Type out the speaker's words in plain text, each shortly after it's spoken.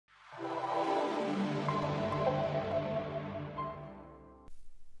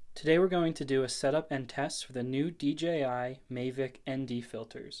Today we're going to do a setup and test for the new DJI Mavic ND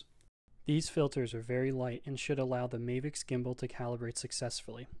filters. These filters are very light and should allow the Mavic's gimbal to calibrate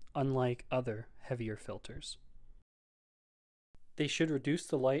successfully, unlike other heavier filters. They should reduce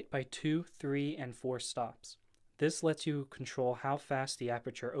the light by 2, 3, and 4 stops. This lets you control how fast the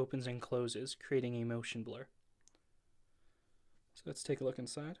aperture opens and closes, creating a motion blur. So let's take a look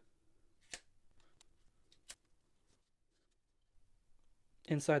inside.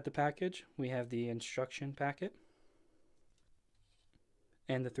 Inside the package, we have the instruction packet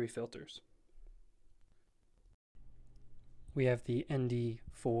and the 3 filters. We have the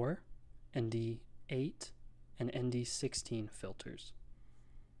ND4, ND8, and ND16 filters.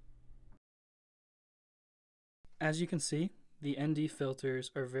 As you can see, the ND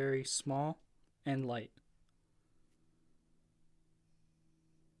filters are very small and light.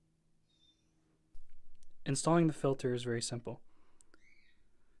 Installing the filter is very simple.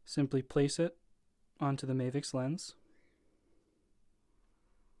 Simply place it onto the Mavic's lens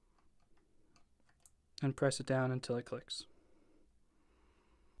and press it down until it clicks.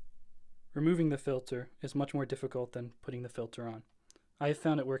 Removing the filter is much more difficult than putting the filter on. I have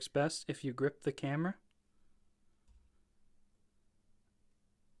found it works best if you grip the camera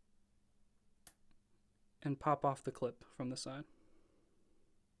and pop off the clip from the side.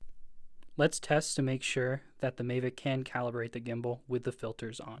 Let's test to make sure that the Mavic can calibrate the gimbal with the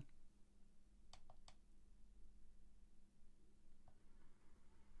filters on.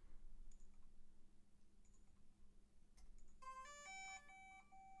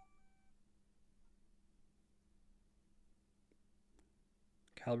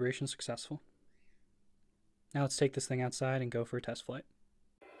 Calibration successful. Now let's take this thing outside and go for a test flight.